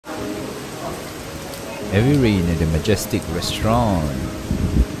Heavy rain at the Majestic restaurant.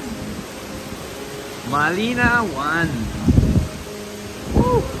 Marina One.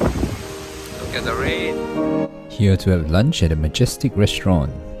 Woo! Look at the rain. Here to have lunch at the Majestic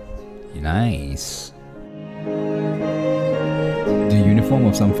restaurant. Nice. The uniform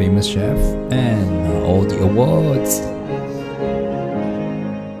of some famous chef and all the awards.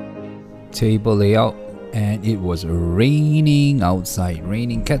 Table layout, and it was raining outside,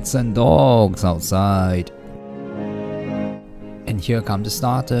 raining cats and dogs outside. And here come the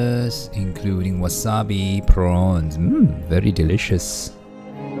starters, including wasabi prawns. Very delicious.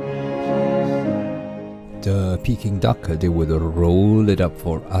 The Peking duck, they would roll it up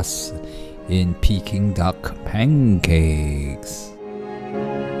for us in Peking duck pancakes.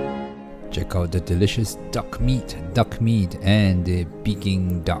 Check out the delicious duck meat and the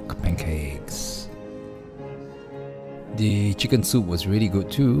Peking duck pancakes. The chicken soup was really good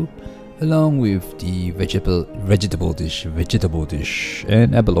too, along with the vegetable dish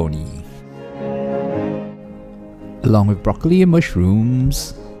and abalone, along with broccoli and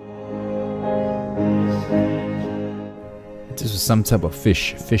mushrooms. This was some type of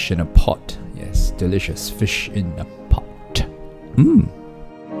fish in a pot. Yes, delicious fish in a pot.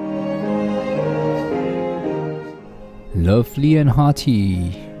 Lovely and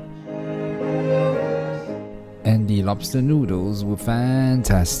hearty. And the lobster noodles were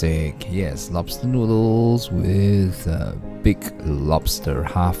fantastic. Yes, lobster noodles with big lobster,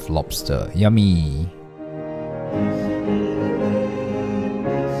 half lobster. Yummy.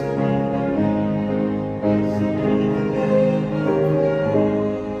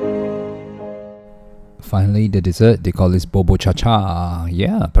 Finally, the dessert, they call this bobo cha-cha.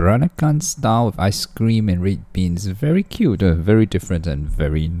 Yeah, Peranakan style with ice cream and red beans. Very cute, very different and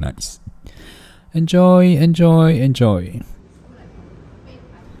very nice. Enjoy, enjoy, enjoy.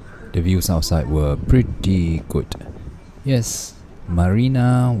 The views outside were pretty good. Yes,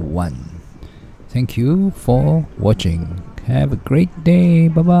 Marina One. Thank you for watching. Have a great day.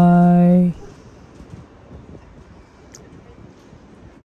 Bye-bye.